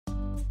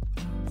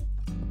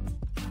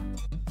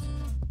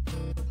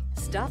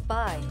Stop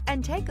by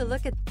and take a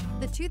look at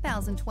the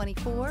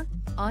 2024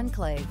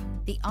 Enclave.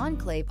 The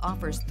Enclave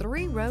offers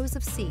 3 rows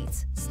of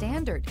seats,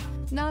 standard.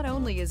 Not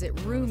only is it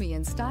roomy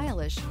and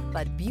stylish,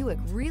 but Buick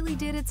really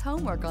did its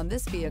homework on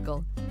this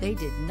vehicle. They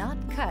did not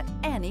cut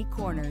any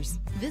corners.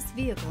 This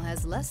vehicle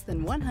has less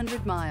than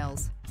 100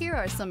 miles. Here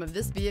are some of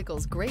this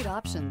vehicle's great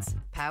options: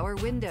 power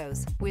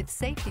windows with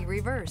safety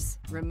reverse,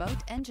 remote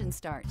engine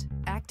start,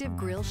 active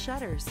grille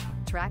shutters,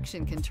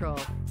 traction control,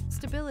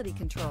 stability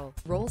control,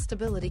 roll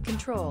stability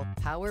control,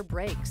 power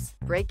brakes,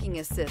 braking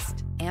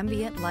assist,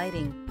 ambient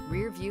lighting,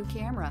 rear view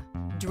camera.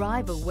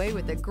 Drive away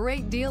with a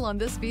great deal on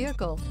this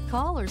vehicle.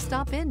 Call or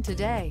stop in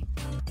today.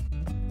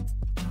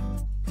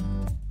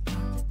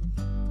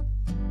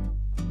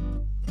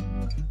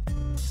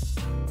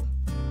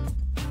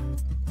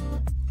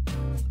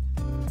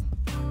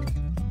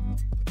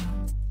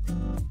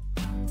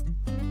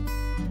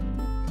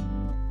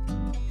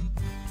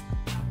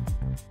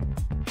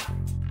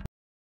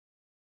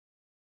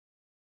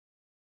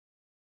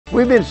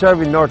 We've been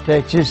serving North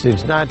Texas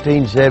since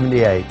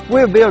 1978.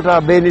 We've built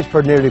our business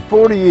for nearly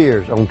 40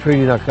 years on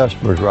treating our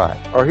customers right.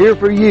 Are here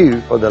for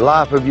you for the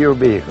life of your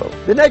vehicle.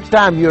 The next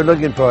time you're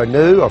looking for a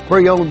new or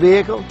pre-owned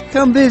vehicle,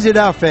 come visit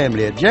our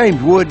family at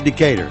James Wood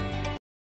Decatur.